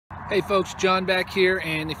Hey folks, John back here,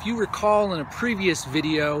 and if you recall in a previous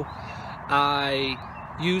video, I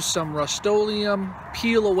used some Rust-Oleum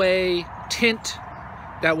peel away tint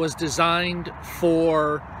that was designed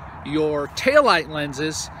for your taillight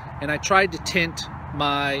lenses, and I tried to tint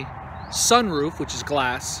my sunroof, which is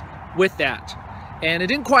glass, with that. And it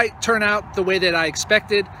didn't quite turn out the way that I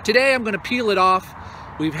expected. Today I'm going to peel it off.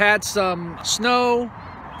 We've had some snow.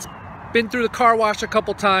 Been through the car wash a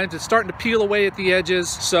couple times. It's starting to peel away at the edges,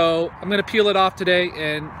 so I'm going to peel it off today,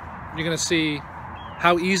 and you're going to see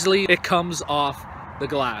how easily it comes off the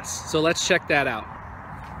glass. So let's check that out.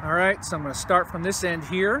 All right, so I'm going to start from this end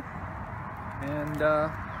here, and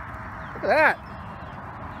look at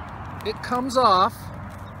that. It comes off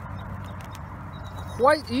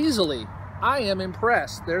quite easily. I am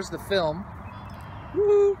impressed. There's the film.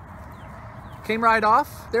 Woohoo! Came right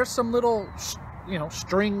off. There's some little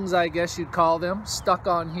strings, I guess you'd call them, stuck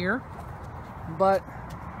on here. But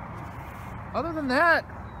other than that,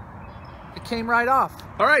 it came right off.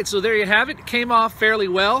 All right, so there you have it. It came off fairly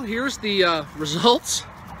well. Here's the results.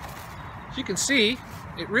 As you can see,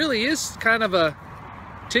 it really is kind of a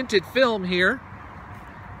tinted film here.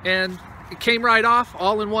 And it came right off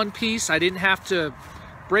all in one piece. I didn't have to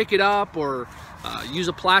break it up or use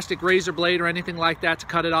a plastic razor blade or anything like that to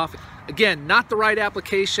cut it off. Again, not the right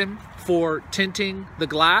application for tinting the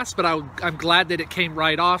glass, but I'm glad that it came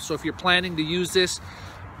right off. So if you're planning to use this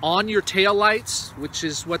on your tail lights, which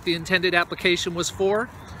is what the intended application was for,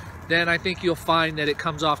 then I think you'll find that it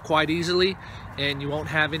comes off quite easily and you won't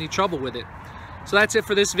have any trouble with it. So that's it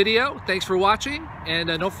for this video. Thanks for watching, and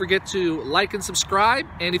don't forget to like and subscribe.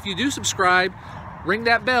 And if you do subscribe, ring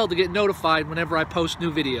that bell to get notified whenever I post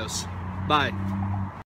new videos. Bye.